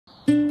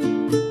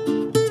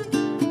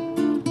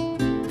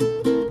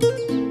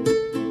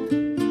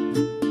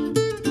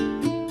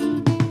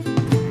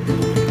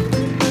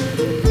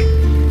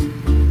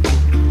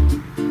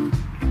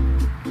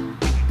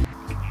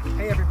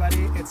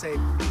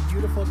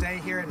today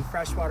here in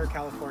Freshwater,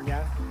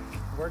 California,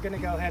 we're gonna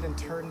go ahead and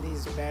turn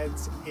these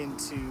beds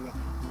into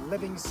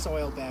living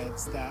soil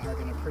beds that are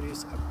gonna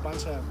produce a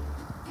bunch of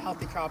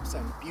healthy crops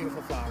and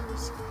beautiful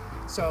flowers.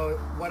 So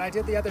what I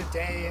did the other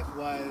day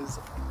was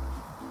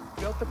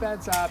built the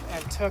beds up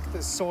and took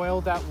the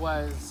soil that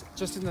was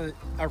just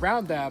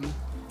around them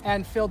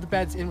and filled the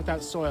beds in with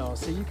that soil.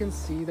 So you can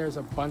see there's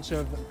a bunch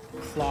of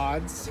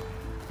clods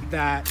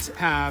that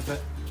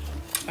have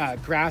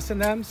grass in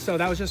them. So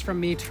that was just from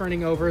me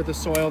turning over the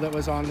soil that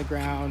was on the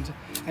ground.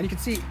 And you can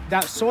see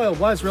that soil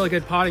was really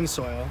good potting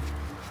soil.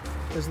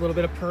 There's a little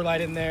bit of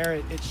perlite in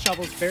there. It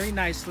shovels very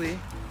nicely.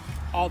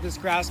 All this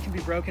grass can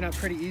be broken up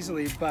pretty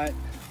easily, but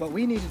what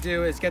we need to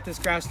do is get this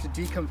grass to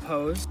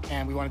decompose,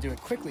 and we want to do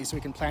it quickly so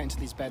we can plant into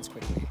these beds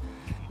quickly.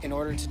 In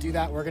order to do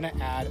that, we're going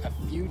to add a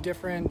few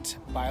different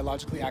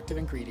biologically active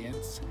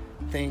ingredients,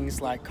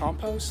 things like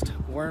compost,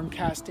 worm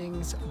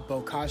castings,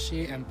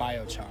 BoKashi, and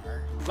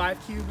BioChar.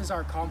 LiFeCuBe is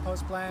our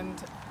compost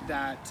blend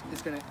that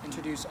is going to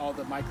introduce all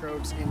the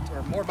microbes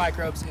or more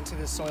microbes into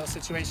this soil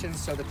situation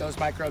so that those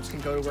microbes can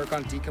go to work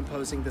on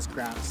decomposing this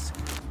grass.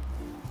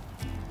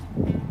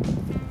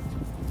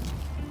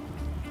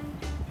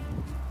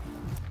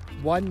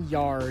 One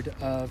yard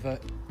of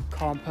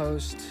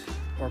compost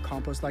or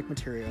compost-like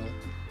material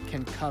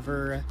can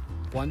cover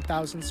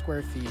 1,000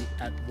 square feet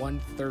at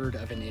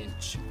 1/3 of an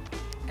inch.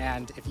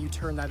 And if you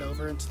turn that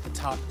over into the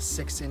top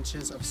 6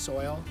 inches of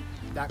soil,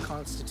 that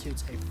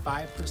constitutes a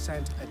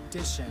 5%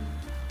 addition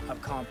of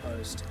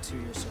compost to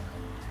your soil.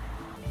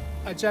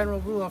 A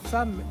general rule of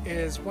thumb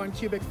is 1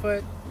 cubic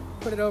foot,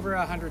 put it over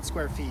 100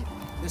 square feet.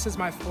 This is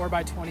my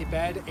 4x20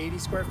 bed, 80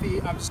 square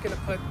feet. I'm just gonna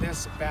put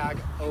this bag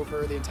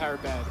over the entire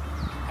bed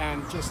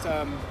and just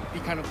be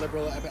kind of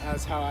liberal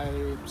as how I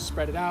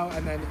spread it out,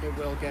 and then it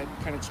will get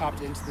kind of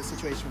chopped into the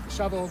situation with the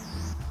shovel.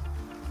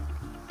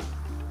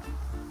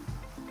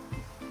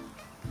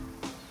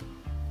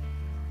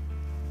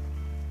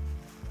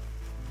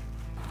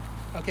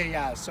 Okay,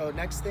 yeah, so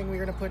next thing we're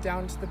gonna put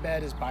down into the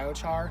bed is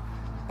BioChar.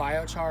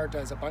 BioChar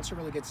does a bunch of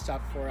really good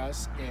stuff for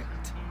us. It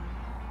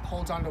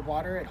holds onto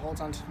water, it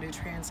holds onto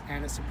nutrients,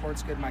 and it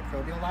supports good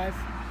microbial life.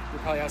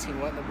 You're probably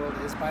asking what in the world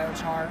is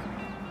BioChar?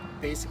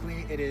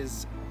 Basically, it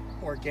is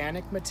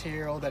organic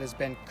material that has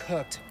been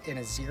cooked in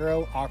a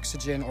 0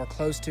 oxygen or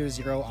close to a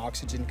 0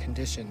 oxygen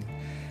condition.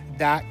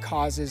 That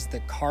causes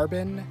the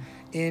carbon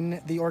in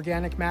the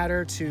organic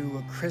matter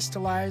to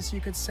crystallize,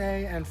 you could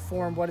say, and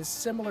form what is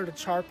similar to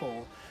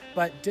charcoal,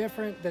 but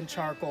different than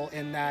charcoal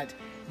in that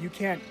you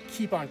can't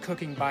keep on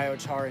cooking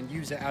BioChar and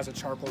use it as a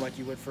charcoal like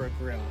you would for a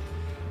grill.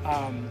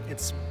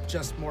 It's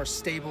just more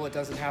stable. It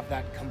doesn't have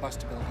that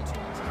combustibility to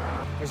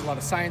it. There's a lot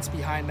of science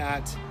behind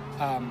that,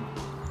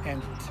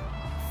 and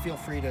feel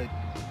free to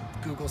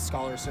Google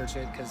Scholar search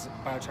it because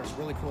BioChar is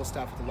really cool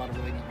stuff with a lot of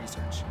really neat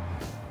research.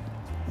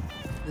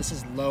 This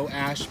is low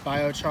ash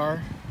BioChar.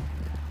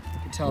 You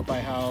can tell by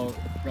how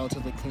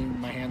relatively clean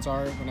my hands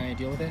are when I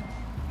deal with it.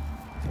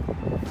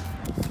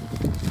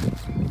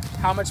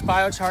 How much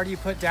BioChar do you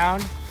put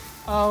down?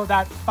 Oh,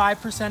 that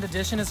 5%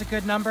 addition is a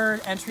good number.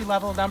 Entry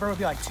level number would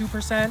be like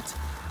 2%.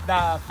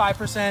 The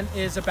 5%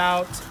 is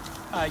about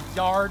a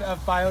yard of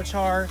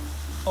BioChar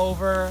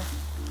over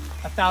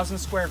 1,000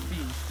 square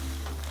feet.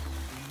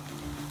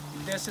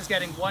 This is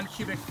getting 1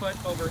 cubic foot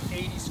over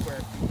 80 square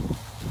feet.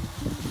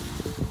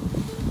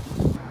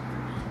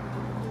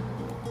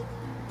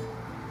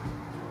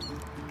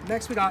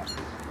 Next we got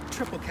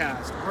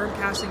TripppleCast, worm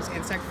castings,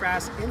 insect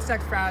frass.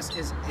 Insect frass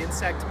is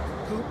insect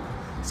poop.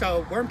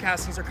 So worm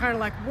castings are kind of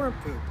like worm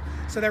poop.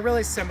 So they're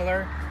really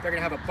similar. They're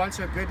gonna have a bunch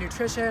of good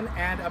nutrition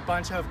and a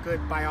bunch of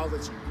good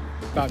biology.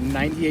 About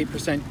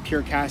 98%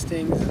 pure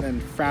castings, and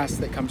then frass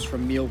that comes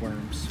from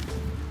mealworms.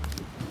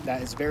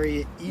 That is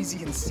very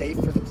easy and safe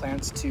for the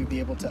plants to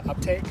be able to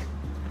uptake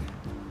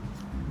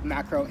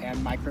macro and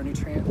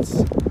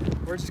micronutrients.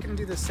 We're just gonna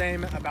do the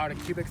same, about a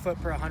cubic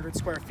foot per 100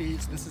 square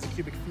feet. So this is a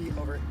cubic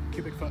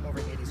foot over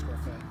 80 square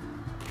foot.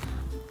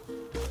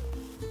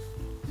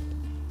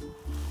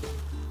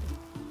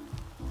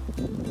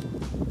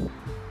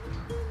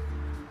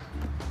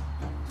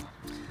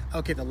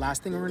 Okay, the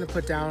last thing we're gonna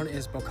put down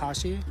is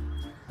BoKashi.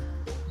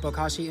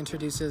 BoKashi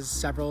introduces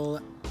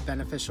several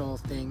beneficial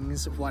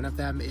things. One of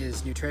them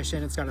is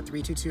nutrition. It's got a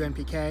 322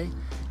 NPK.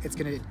 It's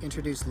gonna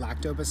introduce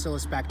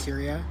lactobacillus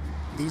bacteria.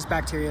 These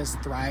bacteria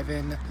thrive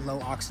in low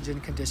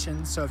oxygen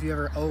conditions. So if you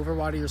ever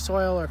overwater your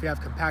soil, or if you have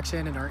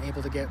compaction and aren't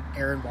able to get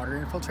air and water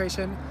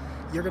infiltration,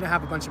 you're gonna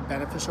have a bunch of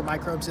beneficial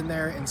microbes in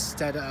there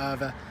instead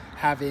of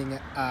having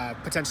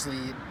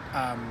potentially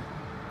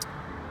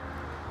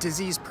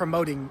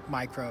disease-promoting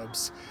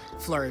microbes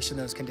flourish in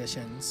those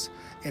conditions.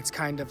 It's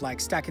kind of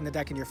like stacking the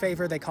deck in your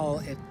favor. They call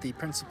it the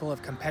principle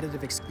of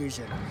competitive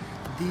exclusion.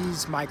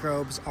 These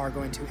microbes are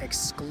going to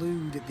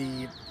exclude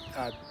the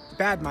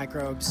bad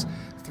microbes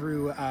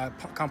through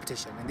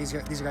competition. And these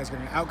guys are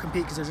going to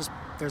outcompete because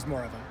there's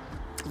more of them.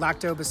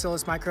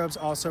 Lactobacillus microbes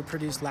also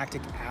produce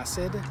lactic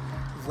acid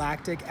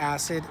Lactic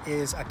acid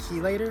is a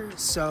chelator,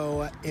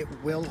 so it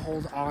will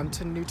hold on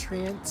to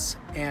nutrients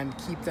and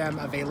keep them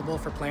available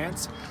for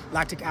plants.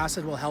 Lactic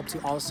acid will help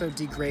to also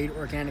degrade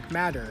organic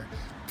matter,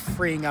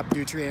 freeing up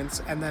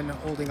nutrients and then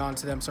holding on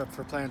to them so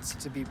for plants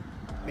to be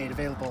made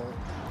available,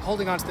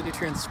 holding on to the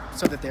nutrients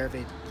so that they're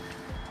available.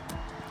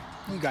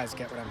 You guys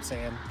get what I'm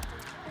saying.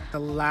 The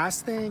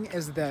last thing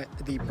is that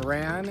the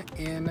bran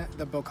in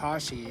the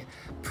BoKashi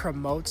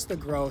promotes the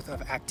growth of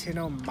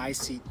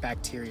actinomycete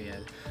bacteria.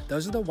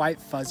 Those are the white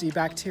fuzzy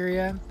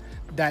bacteria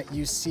that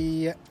you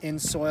see in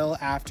soil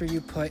after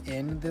you put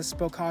in this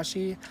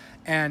BoKashi.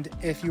 And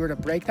if you were to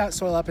break that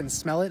soil up and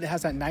smell it, it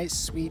has that nice,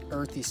 sweet,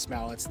 earthy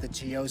smell. It's the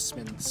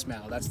geosmin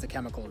smell. That's the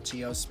chemical,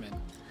 geosmin.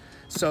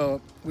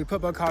 So we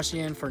put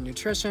BoKashi in for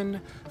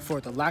nutrition, for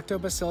the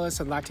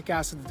lactobacillus and lactic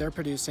acid that they're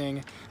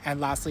producing,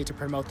 and lastly to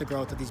promote the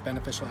growth of these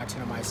beneficial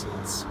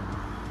actinomycetes.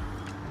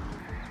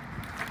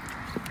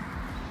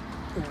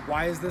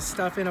 Why is this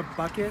stuff in a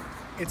bucket?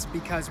 It's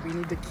because we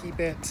need to keep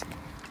it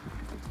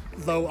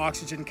low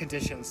oxygen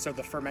conditions so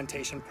the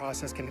fermentation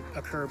process can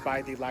occur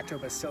by the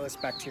lactobacillus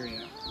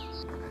bacteria.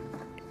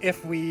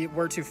 If we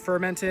were to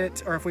ferment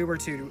it, or if we were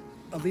to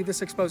leave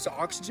this exposed to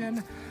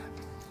oxygen,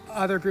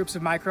 other groups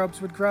of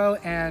microbes would grow,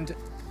 and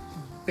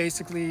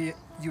basically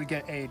you would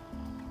get a,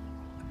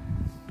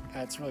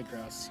 it's really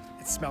gross.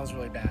 It smells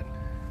really bad.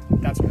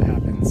 That's what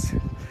happens.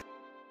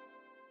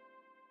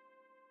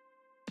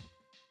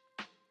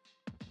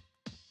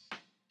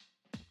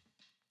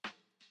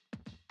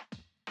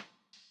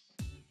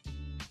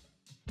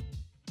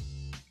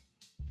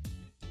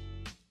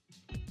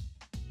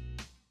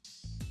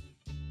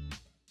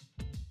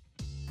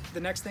 The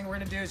next thing we're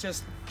gonna do is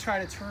just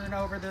try to turn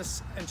over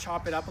this and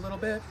chop it up a little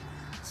bit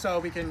so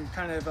we can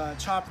kind of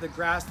chop the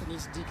grass that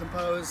needs to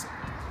decompose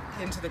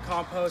into the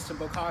compost and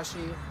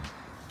BoKashi,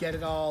 get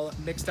it all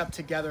mixed up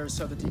together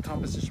so the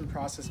decomposition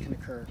process can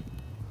occur.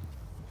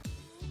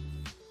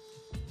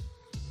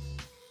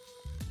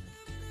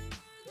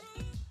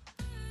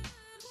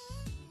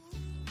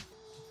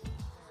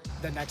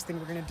 The next thing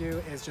we're gonna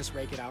do is just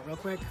rake it out real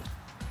quick.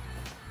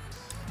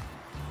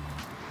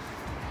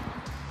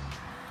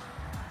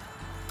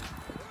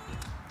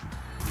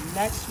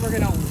 Next, we're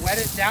gonna wet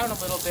it down a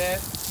little bit.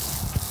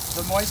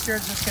 The moisture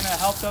is just gonna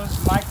help those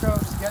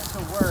microbes get to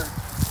work.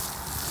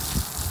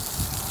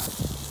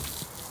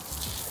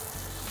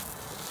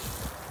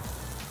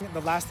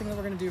 The last thing that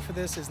we're gonna do for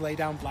this is lay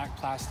down black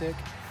plastic.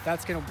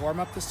 That's gonna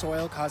warm up the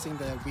soil, causing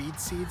the weed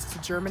seeds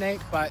to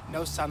germinate, but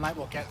no sunlight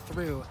will get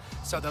through,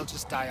 so they'll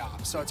just die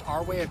off. So it's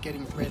our way of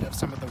getting rid of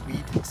some of the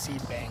weed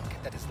seed bank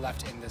that is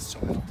left in this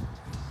soil.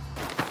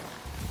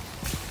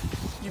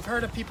 You've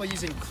heard of people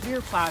using clear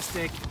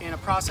plastic in a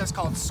process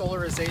called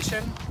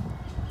solarization.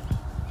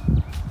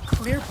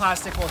 Clear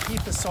plastic will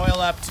heat the soil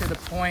up to the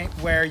point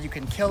where you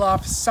can kill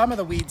off some of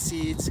the weed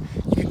seeds,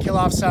 you can kill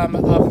off some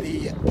of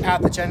the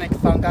pathogenic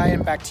fungi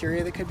and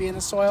bacteria that could be in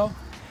the soil.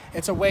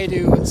 It's a way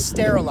to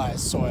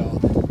sterilize soil.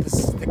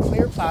 The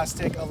clear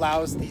plastic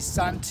allows the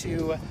sun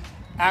to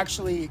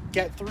actually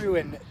get through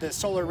and the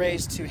solar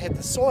rays to hit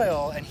the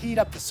soil and heat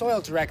up the soil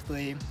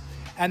directly.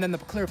 And then the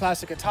clear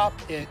plastic atop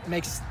it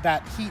makes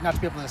that heat not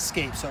to be able to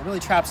escape. So it really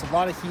traps a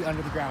lot of heat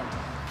under the ground.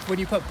 When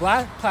you put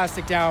black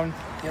plastic down,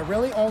 it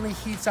really only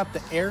heats up the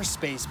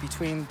airspace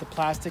between the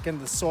plastic and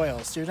the soil.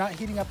 So you're not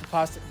heating up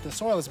the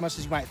soil as much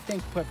as you might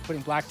think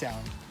putting black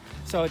down.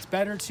 So it's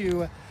better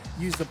to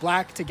use the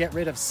black to get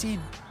rid of seed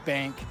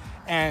bank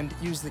and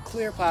use the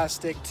clear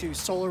plastic to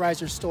solarize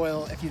your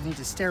soil if you need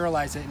to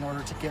sterilize it in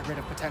order to get rid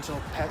of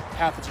potential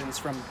pathogens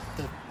from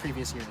the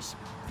previous years.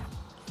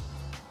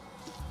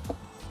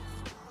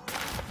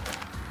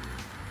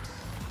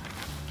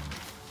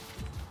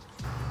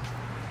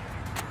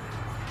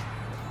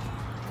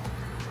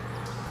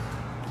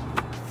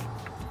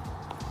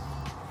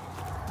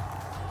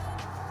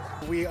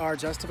 We are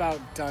just about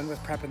done with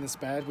prepping this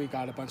bed. We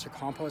got a bunch of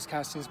compost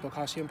castings,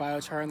 BioKashi and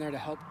BioChar in there to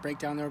help break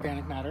down the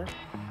organic matter.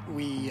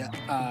 We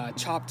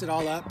chopped it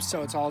all up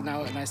so it's all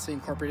now nicely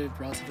incorporated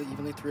relatively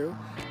evenly through.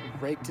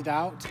 Raked it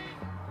out.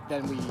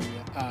 Then we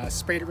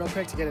sprayed it real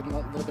quick to get a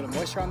little bit of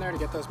moisture on there to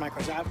get those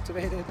microbes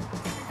activated.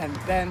 And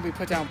then we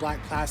put down black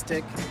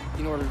plastic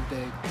in order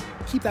to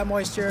keep that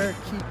moisture,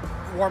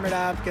 warm it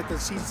up, get the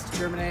seeds to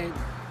germinate,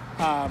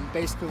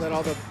 basically let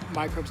all the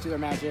microbes do their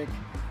magic.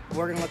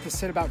 We're gonna let this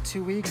sit about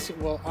 2 weeks.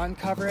 We'll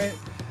uncover it,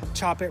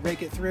 chop it,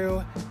 rake it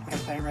through, and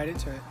plant right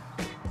into it.